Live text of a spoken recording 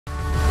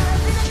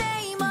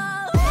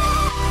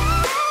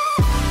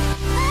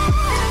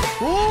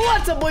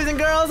What's up, boys and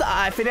girls?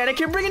 I Fanatic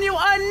here, bringing you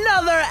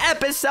another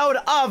episode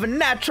of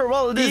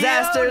Natural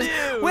Disasters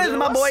with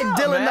my boy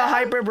Dylan the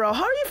Hyper, bro.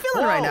 How are you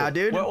feeling right now,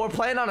 dude? We're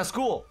playing on a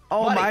school.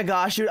 Oh my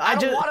gosh, dude! I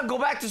don't want to go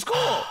back to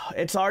school.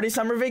 It's already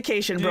summer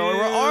vacation, bro. Dude,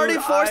 We're already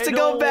forced to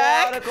go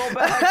back. I don't want to go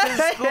back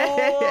to school.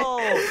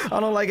 I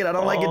don't like it. I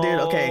don't like it,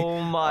 dude. Okay.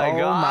 Oh my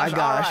gosh.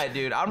 All right,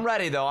 dude. I'm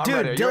ready though. I'm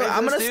ready. Dude, Dylan,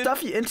 I'm gonna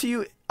stuff you into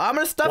you. I'm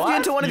gonna stuff you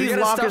into one of these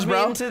lockers,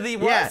 bro. Into the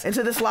what? Yeah,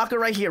 into this locker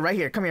right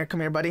here, Come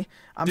here, buddy.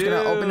 I'm just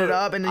gonna open it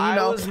up, and you know.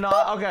 I was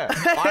not okay.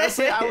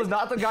 Honestly, I was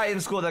not the guy in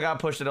school that got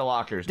pushed into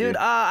lockers, dude.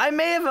 I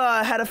may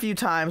have had a few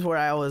times where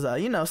I was,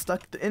 you know,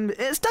 stuck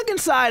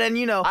inside, and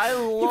you know,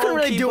 you couldn't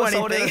really do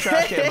anything.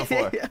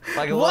 Before.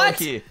 Like a what?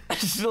 Low-key.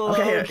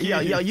 Okay,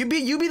 here, yo, you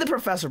be the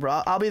professor,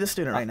 bro. I'll be the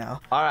student right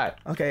now. All right.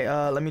 Okay,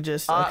 let me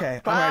just. Okay,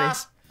 class, I'm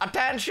ready.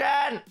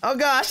 Attention! Oh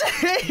gosh!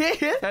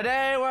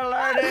 Today we're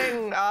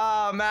learning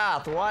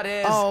math. What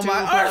is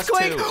my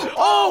earthquake? 2?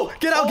 Oh,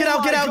 get out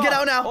now! Get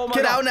out now! Oh my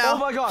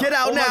god! Get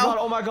out now!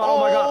 Oh my god!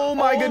 Oh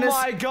my goodness!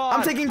 Oh my god!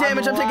 I'm taking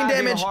damage.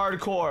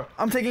 Hardcore.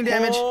 I'm taking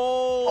damage.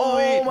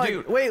 Holy, oh my!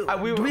 dude. Wait,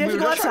 do we have to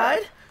go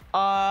outside?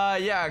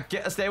 Yeah,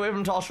 stay away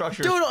from tall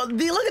structures. Dude, look at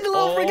the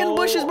little freaking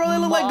bushes, bro. They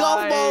look like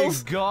golf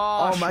balls.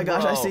 Gosh, oh my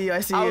gosh, bro. I see you.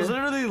 I was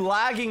literally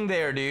lagging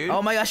there, dude.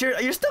 Oh my gosh,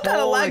 you're still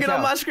kind of lagging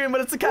on my screen,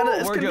 but it's kind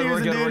of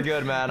confusing, dude. We're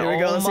good, man. Here we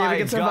go. Let's see if we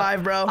can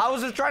survive, bro. I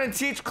was just trying to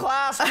teach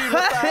class, dude.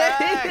 What the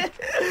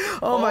heck?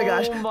 Oh my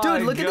gosh,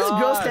 dude, look at this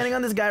girl standing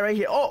on this guy right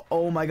here.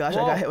 Oh my gosh,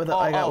 I got hit with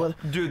a.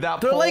 Dude, that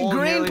they're like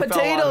green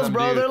potatoes,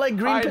 bro. They're like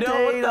green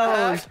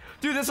potatoes.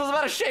 Dude, this was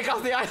about to shake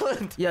off the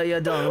island. Yeah,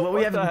 Dylan. What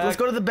we have? Let's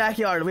go to the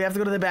backyard. We have to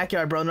go to the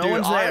backyard, bro. No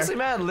one's there. Honestly,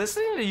 man,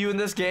 listening to you in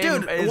this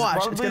game is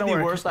watch. probably the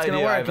worst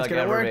idea I've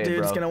ever made,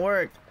 bro. It's gonna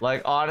work.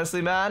 Like,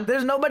 honestly, man.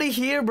 There's nobody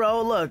here,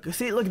 bro. Look,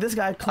 this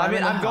guy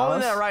climbing. I'm going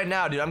there right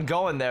now, dude. I'm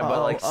going there,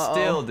 but like,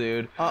 still,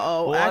 dude.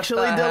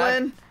 Actually,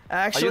 Dylan.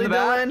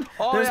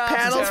 There's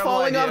panels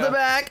falling off the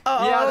back.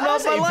 I don't know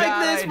if I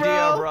like this,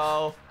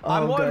 bro.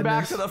 I'm going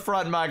back to the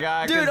front, my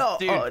guy. Dude, no,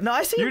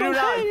 I see you.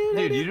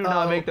 You do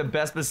not make the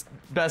best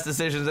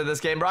decisions in this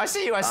game, bro. I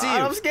see you.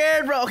 I'm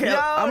scared, bro. Okay,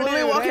 I'm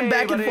literally walking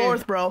back and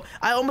forth, bro.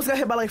 I almost got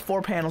hit by like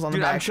 4 panels on the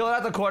back. Dude, I'm chilling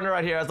at the corner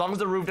right here. As long as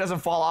the roof doesn't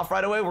fall off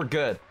right away, we're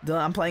good.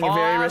 Dylan, I'm playing it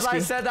very risky.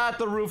 As I said that,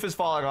 the roof is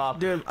falling off.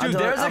 Dude,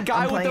 there's a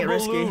guy with a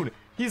balloon.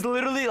 He's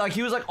literally like,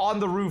 he was like on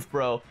the roof,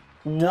 bro.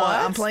 What?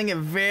 I'm playing it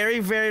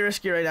very, very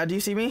risky right now. Do you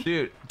see me?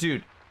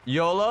 Dude,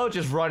 YOLO,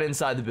 just run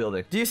inside the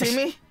building. Do you see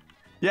me?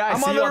 Yeah,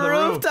 I'm on the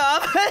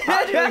rooftop.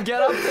 How'd you even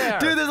get up there?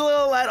 Dude, there's a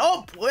little lad.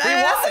 Oh,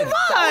 I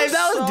survived.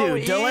 That was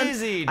so Dylan.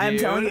 Easy, dude. I'm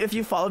telling you, if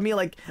you followed me,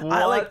 like,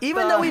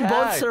 even though we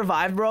both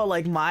survived, bro,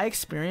 like, my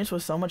experience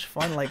was so much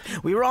fun. Like,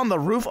 we were on the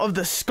roof of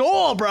the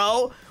school,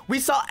 bro. We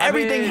saw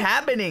everything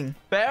happening.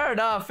 Fair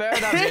enough, dude.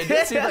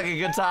 This seems like a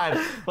good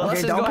time. But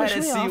let's just go ahead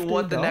and see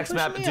what the next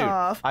map is. Dude,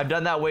 I've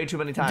done that way too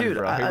many times,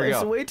 bro. Here we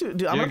go.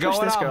 Dude, I'm gonna push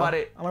this girl.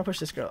 I'm gonna push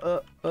this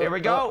girl. Here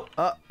we go.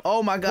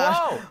 Oh my gosh.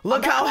 Whoa,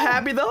 look how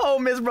happy the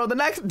home is, bro. The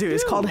next, dude,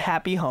 it's called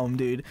Happy Home,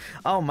 dude.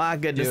 Oh my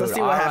goodness. Let's see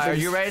what happens. Are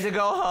you ready to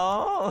go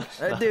home?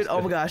 Dude,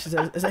 oh my gosh. Is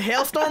it a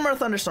hailstorm or a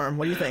thunderstorm?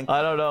 What do you think?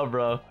 I don't know,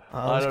 bro.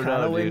 It's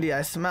kind of windy.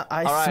 I smell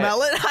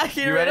it. I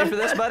hear it. You ready for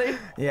this, buddy?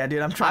 Yeah,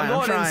 dude, I'm trying.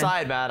 I'm going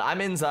inside, man.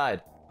 I'm inside.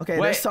 Okay,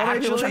 there's so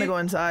many people trying to go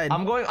inside.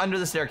 I'm going under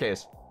the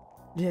staircase.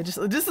 Yeah, just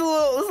a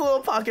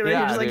little pocket right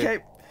here. Just like, hey.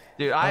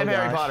 Dude, I am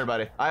Harry Potter,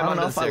 buddy. I don't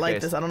know if I like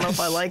this. I don't know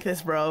if I like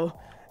this, bro.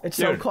 It's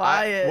so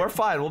quiet. We're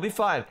fine. We'll be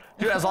fine.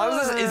 Dude, as long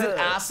as this isn't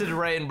acid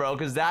rain, bro,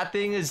 because that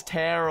thing is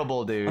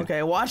terrible, dude.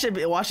 Okay, watch it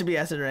be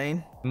acid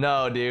rain.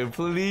 No, dude.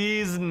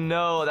 Please,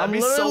 no. That'd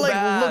be so bad. I'm literally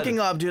like looking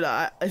up, dude.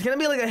 It's going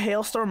to be like a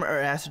hailstorm or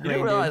acid rain,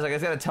 You realize, like, I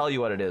got to tell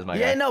you what it is, my guy.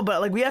 Yeah, no, but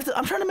like we have to.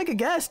 I'm trying to make a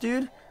guess,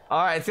 dude.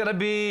 All right, it's going to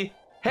be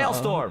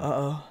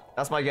hailstorm.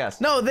 That's my guess.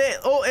 No,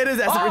 it is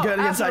acid rain.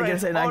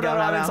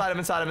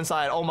 I'm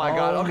inside. Oh my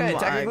god. Okay,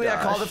 technically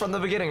I called it from the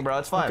beginning, bro.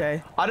 It's fine.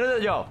 Okay.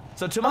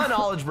 So to my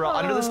knowledge, bro,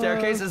 under the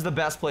staircase is the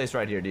best place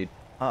right here, dude.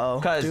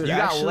 Because you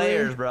got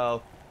layers,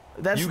 bro.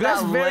 That's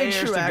very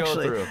true,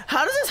 actually.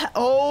 How does this?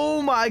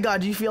 Oh my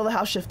god, do you feel the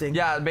house shifting?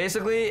 Yeah,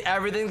 basically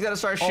everything's gonna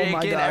start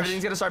shaking.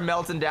 Everything's gonna start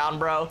melting down,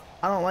 bro.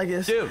 I don't like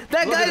this. Dude,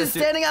 that guy is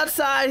standing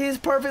outside. He's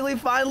perfectly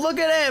fine. Look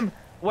at him.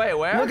 Wait,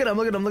 where? Look at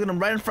him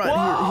right in front.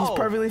 He's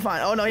perfectly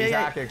fine. Oh no, he's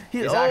hacking.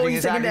 He's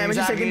taking damage.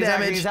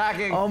 He's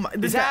hacking. Oh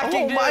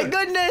my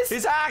goodness.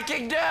 He's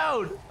hacking,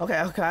 dude. Okay,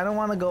 I don't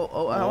want to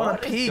go. I don't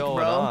want to peek,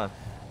 bro.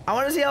 I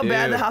want to see how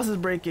bad the house is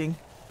breaking.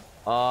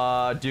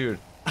 Dude.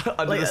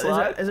 Under the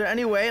slide? Is there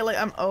any way? Like,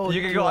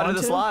 you can go under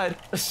the slide. Here,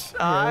 let's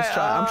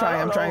try.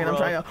 I'm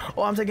trying.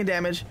 Oh, I'm taking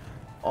damage.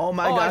 Oh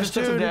my gosh,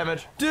 dude.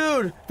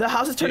 Dude, the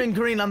house is turning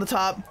green on the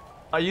top.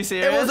 Are you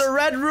serious? It was a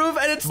red roof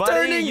and it's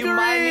turning green. You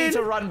might need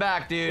to run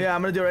back, dude. Yeah,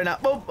 I'm gonna do it right now.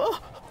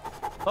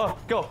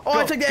 Go.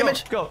 I took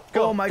damage. Go.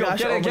 Oh my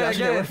gosh.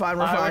 We're fine.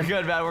 We're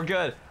good, man. We're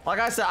good. Like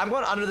I said, I'm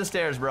going under the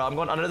stairs, bro. I'm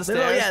going under the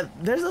stairs. Yeah,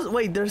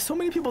 there's so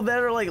many people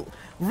that are like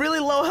really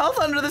low health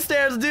under the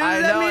stairs, dude.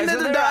 Does that mean that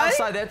they're dying?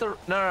 Outside. They have to,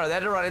 no, they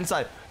have to run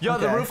inside. Yo,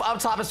 the roof up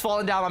top is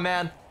falling down, my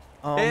man.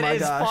 Oh my gosh.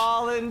 It is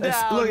falling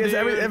down, Look, dude.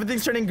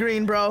 everything's turning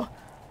green, bro.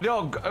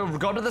 Yo,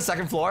 go to the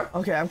second floor.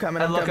 Okay, I'm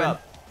coming. And look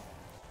up.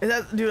 Is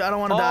that, dude? I don't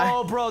want to die.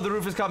 Oh, bro, the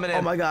roof is coming in.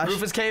 Oh my gosh. The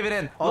roof is caving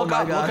in. Oh look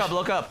my up, gosh. look up,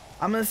 look up.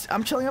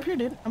 I'm chilling up here,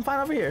 dude. I'm fine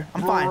over here.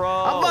 I'm Bro, fine.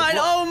 I'm fine.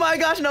 Oh my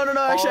gosh. No.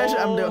 Actually,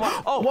 I'm doing.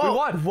 Oh, whoa, we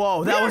won.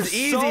 Whoa, that was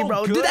easy, so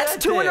bro. Dude, that's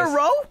 2 in a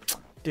row.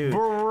 Dude.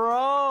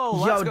 Bro,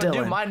 let's go. Dylan.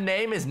 Dude, my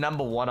name is #1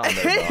 on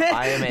there, bro.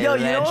 I am a Yo,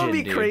 legend, you know what would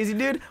be dude. crazy,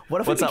 dude?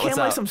 What if we became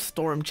like some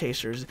storm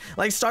chasers?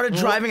 Like started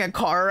driving a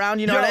car around,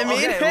 you know what I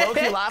mean? Okay,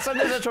 low-key, last time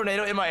there was a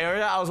tornado in my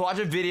area, I was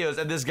watching videos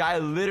and this guy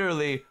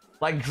literally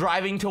like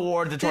driving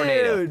toward the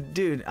tornado.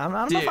 Dude, I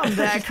don't know if I'm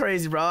that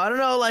crazy, bro. I don't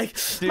know, like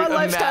Dude, my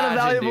life's kind of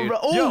valuable, dude. bro.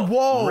 Oh, Yo,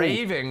 whoa.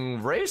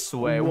 Raving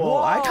Raceway.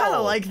 Whoa, I kind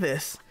of like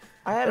this.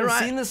 I haven't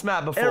seen this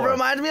map before. It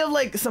reminds me of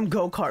like some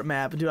go-kart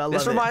map, dude. I love it.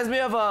 This reminds me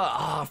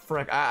of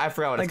frick, I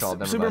forgot what like it's called.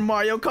 Never Super mind.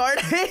 Mario Kart.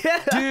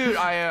 Dude,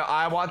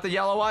 I want the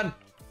yellow one.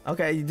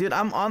 Okay, dude,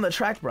 I'm on the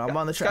track, bro. I'm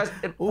on the track.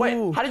 Guys,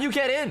 wait, how did you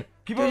get in?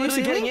 People are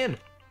literally getting in.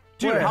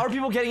 Dude, how are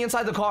people getting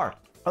inside the car?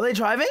 Are they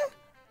driving?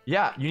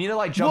 Yeah, you need to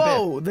like jump in.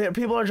 Whoa,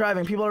 people are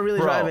driving. People are really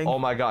driving. Oh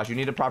my gosh, you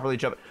need to properly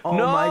jump. Oh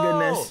my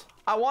goodness.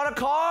 I want a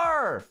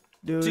car.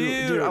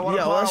 Dude, I want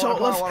a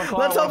car.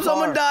 Let's hope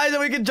someone dies and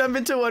we can jump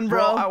into one,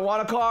 bro. I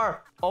want a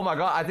car. Oh my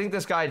god, I think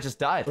this guy just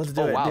died. Let's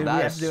do it, wow, dude. that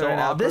We have is to do so it right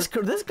now.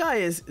 awkward. This guy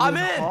is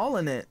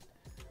hauling it.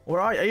 Where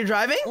are you? Are you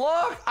driving?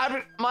 Look,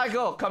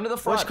 Michael, come to the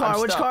front. Which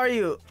car? Which car are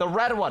you? The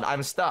red one.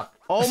 I'm stuck.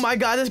 Oh my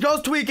god, this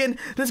girl's tweaking.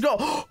 This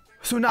girl.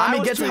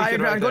 Tsunami gets higher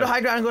ground. Go to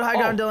high ground. Go to high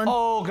ground, Dylan.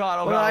 Oh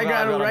god. Go to high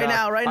ground right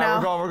now. Right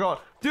now. We're going.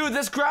 Dude,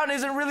 this ground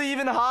isn't really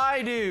even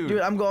high, dude.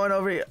 Dude, I'm going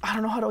over here. I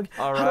don't know how do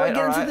how do I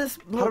get into this?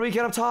 How do we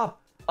get up top?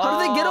 How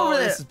do they get over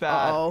there? This is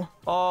bad.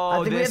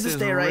 I think we have to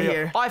stay right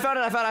here. Oh, I found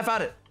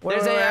it.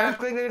 There's a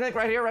click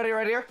right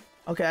here.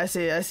 Okay, I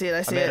see it.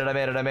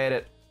 I made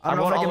it. I don't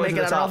know if I can make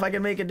it. I don't know if I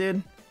can make it,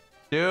 dude.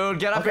 Dude,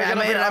 get up okay, here.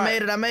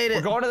 I made it.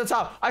 We're going to the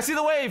top. I see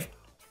the wave.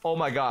 Oh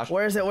my gosh.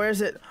 Where is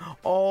it?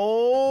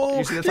 Oh,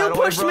 you see the tidal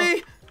wave, bro?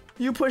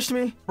 You pushed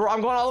me. Bro,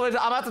 I'm going all the way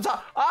I'm at the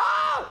top.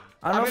 Ah!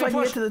 I don't know if I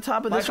can get to the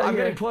top of this right here.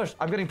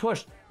 I'm getting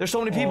pushed. There's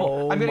so many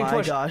people. I'm getting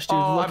pushed. Oh my gosh, dude.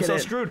 Look I'm at so it.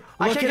 screwed.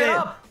 I can't get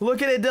up.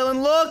 Look at it,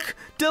 Dylan. Look.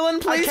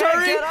 Dylan, please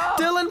hurry.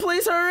 Dylan,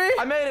 please hurry.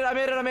 I made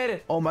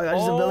it. Oh my gosh,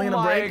 is the building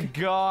gonna break?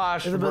 Oh my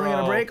gosh, Is the building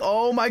gonna break?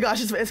 Oh my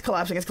gosh, it's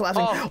collapsing.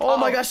 Oh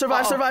my gosh,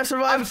 survive.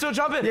 I'm still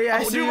jumping. Yeah,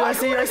 I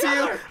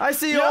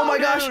see you. Oh my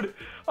gosh.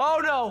 Oh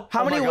no.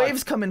 How many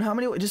waves come in? How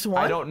many? Just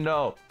one? I don't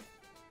know.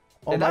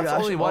 Oh my gosh.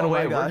 That's only one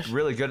wave. Gosh. We're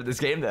really good at this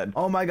game then.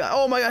 Oh my god.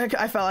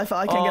 I fell. I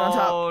can't get on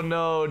top. Oh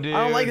no, dude.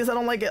 I don't like this. I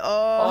don't like it.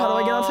 Oh, how do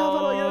I get on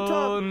top?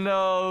 Oh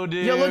no,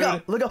 dude. Yo,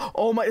 look up.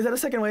 Oh my, is that a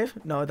second wave?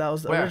 No, that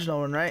was the original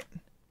one, right?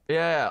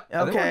 Yeah. Okay.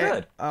 I think we're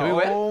good. Did we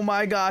win? Oh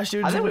my gosh,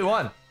 dude. I think we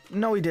won.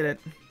 No, we didn't.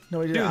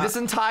 Dude, this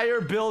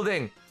entire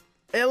building.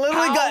 It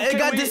literally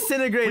got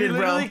disintegrated, bro.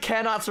 We literally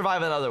cannot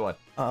survive another one.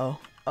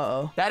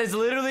 Uh-oh. That is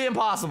literally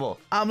impossible.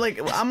 I'm like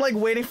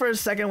waiting for a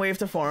second wave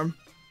to form.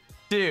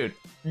 Dude,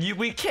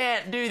 we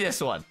can't do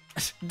this one.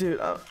 Dude,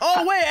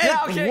 oh wait, yeah,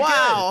 okay,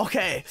 wow, good.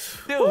 Okay.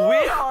 Dude,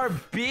 we are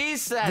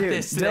beasts at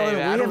this today,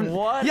 man.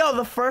 What? Yo,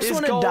 the first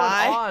one to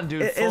die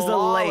is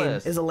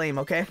a lame,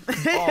 okay?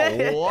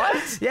 Oh,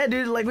 what? Yeah,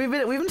 dude, like we've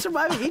been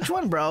surviving each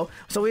one, bro.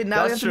 So we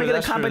have to make it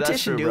a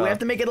competition, dude. We have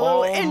to make it a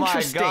little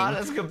interesting. Oh my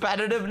god, it's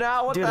competitive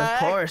now. What dude, the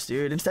heck? Of course,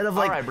 dude. Instead of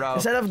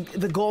instead of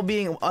the goal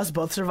being us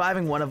both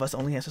surviving, one of us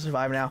only has to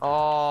survive now.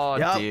 Oh,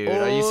 dude.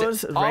 Are you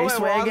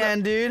raceway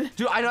again, dude.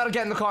 Dude, I know how to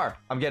get in the car.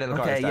 I'm getting in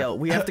the car. Okay, yo,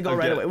 we have to go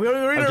right away.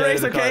 We're in a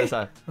race, okay?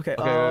 Okay,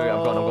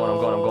 I'm going.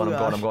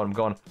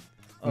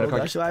 Oh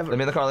gosh, let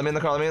me in the car.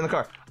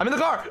 I'm in the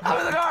car.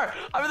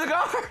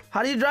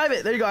 How do you drive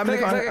it? There you go. I'm in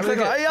the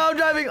car. Yo, I'm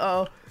driving.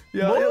 Oh.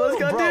 Yo, let's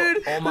go,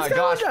 dude. Oh my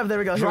gosh. There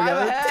we go.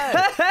 Drive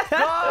ahead.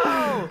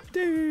 Go.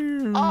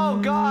 Dude. Oh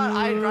god,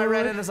 I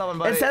ran into someone,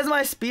 buddy. It says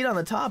my speed on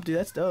the top, dude.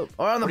 That's dope.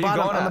 Or on the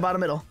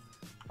bottom middle.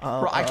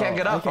 Bro, I can't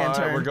get up. I can't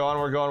turn. We're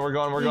going.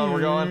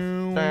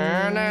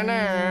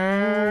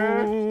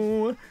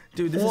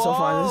 Dude, this is so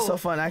fun. This is so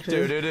fun,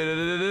 actually.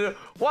 Dude.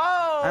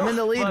 Whoa! I'm in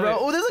the lead, bro.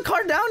 Oh, there's a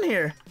car down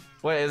here.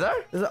 Wait, is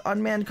there? There's an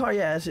unmanned car.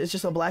 Yeah, it's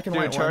just a black and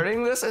white one. Dude,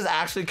 turning this is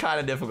actually kind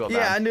of difficult.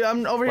 Yeah, dude,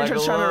 I'm over here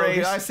just trying to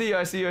race. I see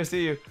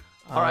you.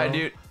 All right,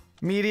 dude.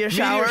 Meteor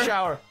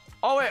shower.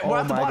 Oh wait, we're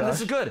at the bottom.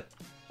 This is good.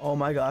 Oh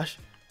my gosh.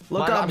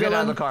 Look up, I'm getting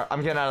out of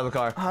the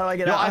car. How do I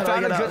get out?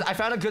 I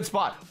found a good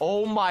spot.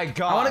 Oh my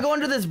god. I want to go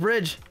under this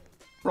bridge.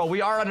 Bro,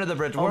 we are under the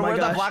bridge. Where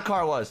that black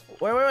car was.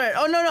 Wait.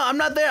 Oh, no, I'm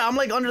not there. I'm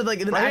like under the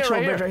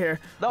actual bridge right here.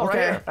 No,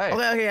 okay. Right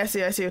here. Hey. Okay, I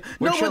see you.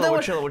 We're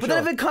chilling. But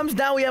then if it comes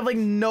down, we have like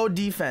no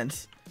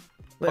defense.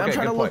 Like, I'm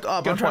trying to look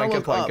up. Good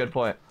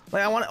point.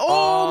 Like I want.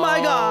 Oh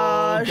my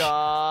gosh.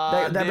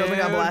 God, that building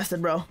got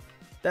blasted, bro.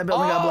 That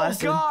building got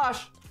blasted. Oh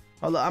gosh.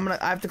 Hold on,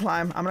 I have to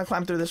climb. I'm gonna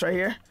climb through this right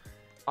here.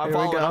 I'm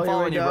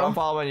following you, bro. I'm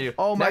following you.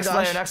 Oh my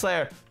gosh. Next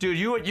layer. Dude,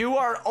 you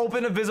are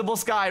open a visible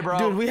sky, bro.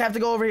 Dude, we have to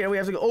go over here. We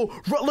have to go. Oh,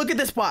 look at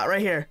this spot right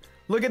here.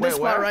 Look at this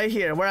spot right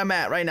here, where I'm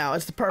at right now.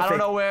 It's perfect. I don't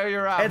know where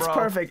you're at, It's bro.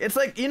 perfect. It's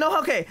like, you know,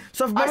 okay.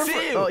 So if I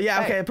see you. Oh,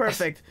 yeah, hey. okay,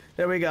 perfect.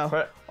 There we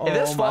go. If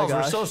this falls,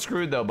 we're so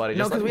screwed, though, buddy.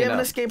 No, because we have an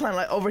escape plan.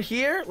 Like, over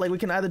here, like, we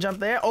can either jump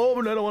there.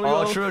 Oh, no, I don't want to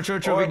go. Oh,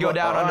 true. We go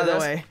down under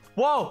this. Way.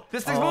 Whoa,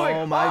 this thing's moving.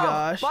 Oh, my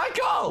gosh.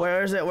 Michael!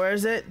 Where is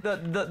it?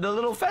 The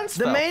little fence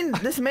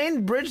This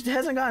main bridge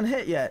hasn't gotten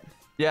hit yet.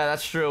 Yeah,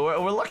 that's true.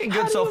 We're looking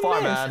good so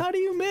far, man. How do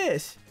you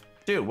miss?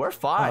 Dude, we're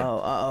fine.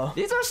 Uh-oh.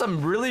 These are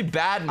some really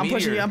bad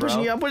meteors, I'm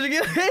pushing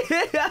you.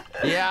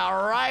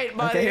 Yeah, right,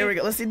 buddy. Okay, here we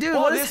go. Let's see, dude.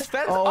 Whoa, this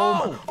fence.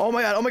 Oh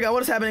my god,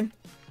 what is happening?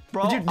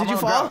 Bro, did you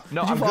fall?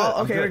 No, did you I'm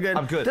fall? good. Okay, we're good.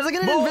 I'm good. Does it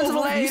get an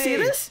invincible? Do you see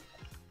this?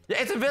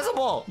 Yeah, it's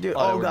invisible. Dude,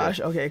 oh gosh.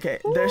 Good. Okay.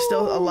 There's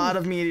still a lot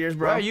of meteors,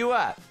 bro. Where are you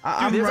at?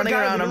 I'm running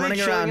around. I'm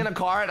running around. in a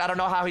car, and I don't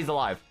know how he's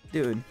alive.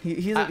 Dude,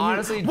 he's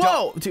honestly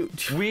whoa, dude.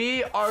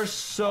 We are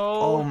so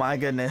oh my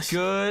goodness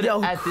good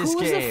at this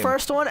game. Who's the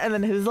first one, and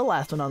then who's the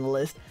last one on the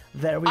list?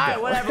 There we go. All right,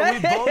 whatever. We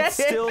both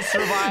still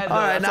survived. All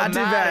right, not too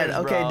bad.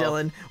 Okay,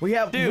 Dylan. We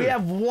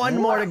have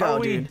one more to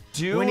go, dude.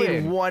 We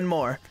need one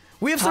more.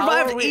 We have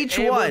survived each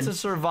one. To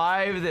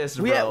survive this,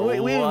 bro.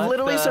 We've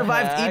literally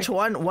survived each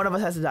one. One of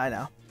us has to die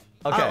now.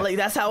 Okay. Like,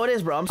 that's how it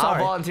is, bro. I'm sorry.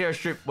 I'll volunteer a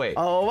strip. Wait.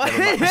 Oh,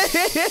 okay.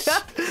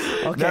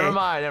 Never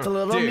mind. It's a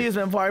little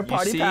amusement park.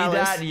 Party you see palace.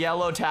 that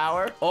yellow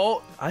tower?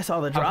 Oh, I saw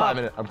the drop. I'm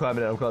climbing it.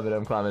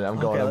 I'm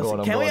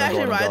going. Can we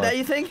actually ride that,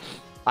 you think?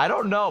 I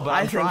don't know, but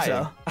I'm trying.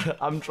 So.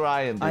 I'm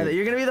trying, dude.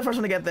 You're going to be the first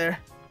one to get there.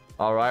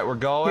 All right, we're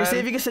going. Here, see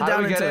if you can sit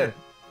down into it.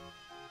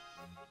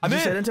 Did you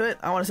sit into it?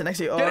 I want to sit next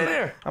to you. Get in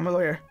here. I'm going to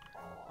go here.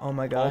 Oh,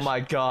 my gosh. Oh, my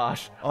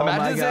gosh. Oh,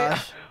 my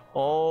gosh.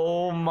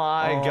 Oh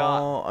my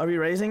god. Are we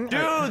raising?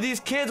 Dude,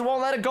 these kids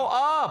won't let it go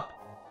up.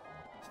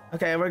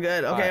 Okay, we're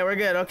good. Okay, we're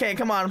good. Okay,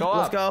 come on.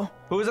 Let's go.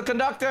 Who's a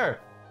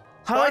conductor?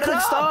 How do I click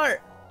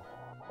start?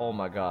 Oh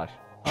my gosh.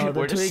 Oh,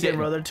 they're tweaking,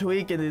 bro. They're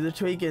tweaking, dude. They're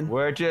tweaking.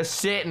 We're just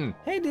sitting.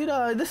 Hey, dude,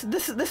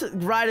 this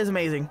ride is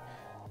amazing.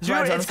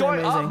 Dude, it's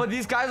going up, but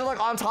these guys are like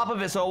on top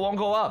of it, so it won't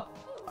go up.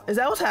 Is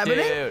that what's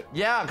happening? Dude,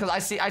 yeah, because I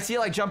see it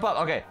like jump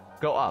up. Okay,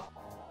 go up.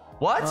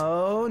 What?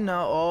 Oh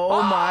no!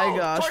 Oh my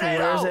gosh!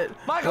 Tornado! Where is it?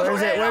 Michael, Where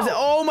is it? Where is it?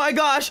 Oh my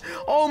gosh!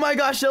 Oh my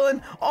gosh,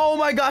 Dylan! Oh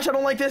my gosh! I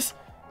don't like this.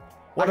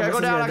 I can't go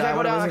down. I can't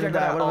go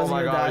down. Oh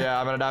my god! Yeah,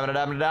 I'm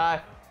gonna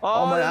die.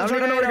 Oh my god! I don't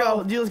even know where to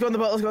go. Dude, let's go in the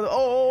boat. Let's go.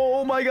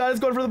 Oh my god! It's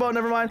going for the boat.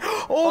 Never mind.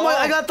 Oh my!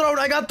 I got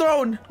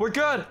thrown. We're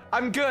good.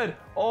 I'm good.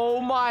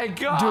 Oh my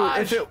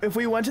god! Dude, if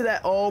we went to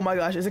that, oh my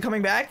gosh! Is it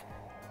coming back?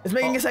 It's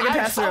making a second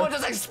pass through. Someone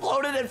just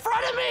exploded in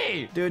front of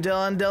me! Dude,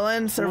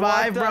 Dylan,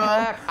 survive,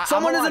 bro.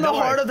 Someone is in the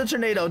heart of the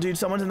tornado, dude.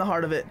 Someone's in the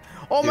heart of it.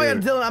 Oh my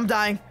god, Dylan, I'm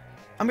dying.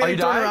 I'm getting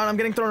thrown around. I'm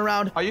getting thrown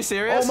around. Are you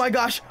serious? Oh my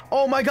gosh.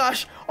 Oh my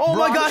gosh. Oh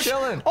my gosh.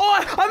 Chilling. Oh,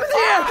 I'm in the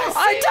air.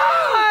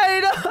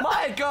 I died.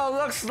 Michael,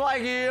 looks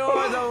like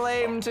you're the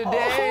lame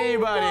today,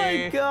 buddy.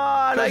 Oh my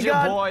god, I got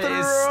your boy thrown.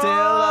 is still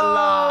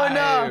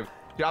alive.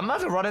 Dude, I'm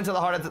about to run into the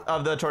heart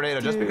of the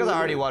tornado just because I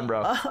already won,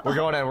 bro. We're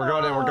going in. You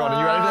ready for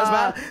this,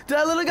 man? Dude,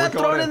 I literally got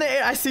thrown in the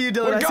air. I see you,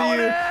 Dylan. I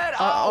see you.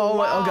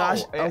 Oh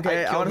gosh.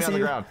 Okay, I want to see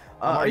you.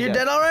 Are you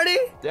dead already?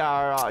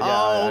 Yeah.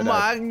 Oh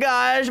my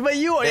gosh, but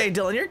hey,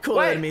 Dylan, you're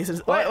cooler than me.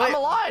 Wait, I'm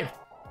alive.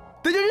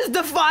 Did you just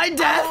defy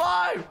death? I'm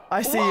alive.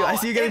 I see you. I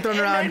see you getting thrown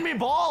around. It made me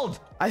bald.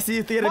 I see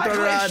you getting thrown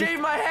around. Michael,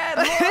 shaved my head.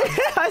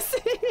 Look. I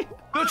see.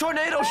 The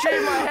tornado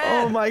shaved my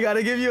head. Oh my god,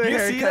 I give you a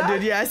haircut,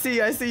 dude. Yeah, I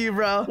see you,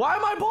 bro. Why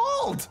am I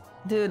bald?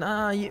 Dude,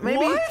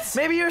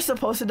 maybe you're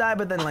supposed to die,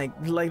 but then like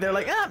they're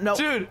like, no.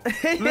 Dude,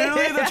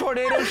 literally the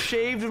tornado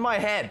shaved my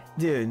head.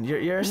 Dude,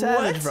 you're a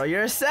savage, bro.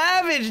 You're a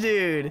savage,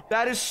 dude.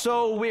 That is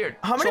so weird.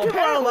 How many people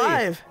are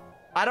alive?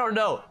 I don't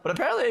know, but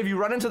apparently if you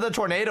run into the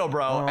tornado,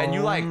 bro, and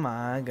you like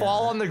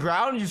fall on the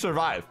ground, you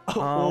survive.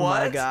 Oh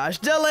my gosh,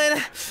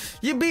 Dylan,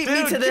 you beat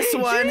me to this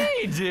one.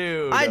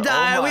 Dude, I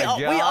died.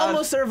 We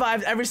almost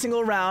survived every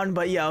single round,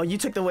 but yo, you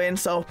took the win.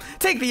 So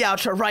take the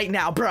outro right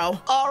now, bro.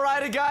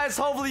 Alrighty, guys.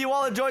 Hopefully you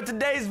all enjoyed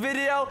today's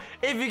video.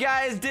 If you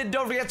guys did,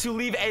 don't forget to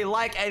leave a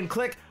like and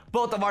click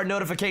both of our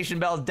notification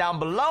bells down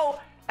below.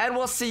 And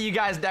we'll see you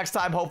guys next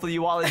time. Hopefully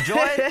you all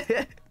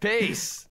enjoyed. Peace.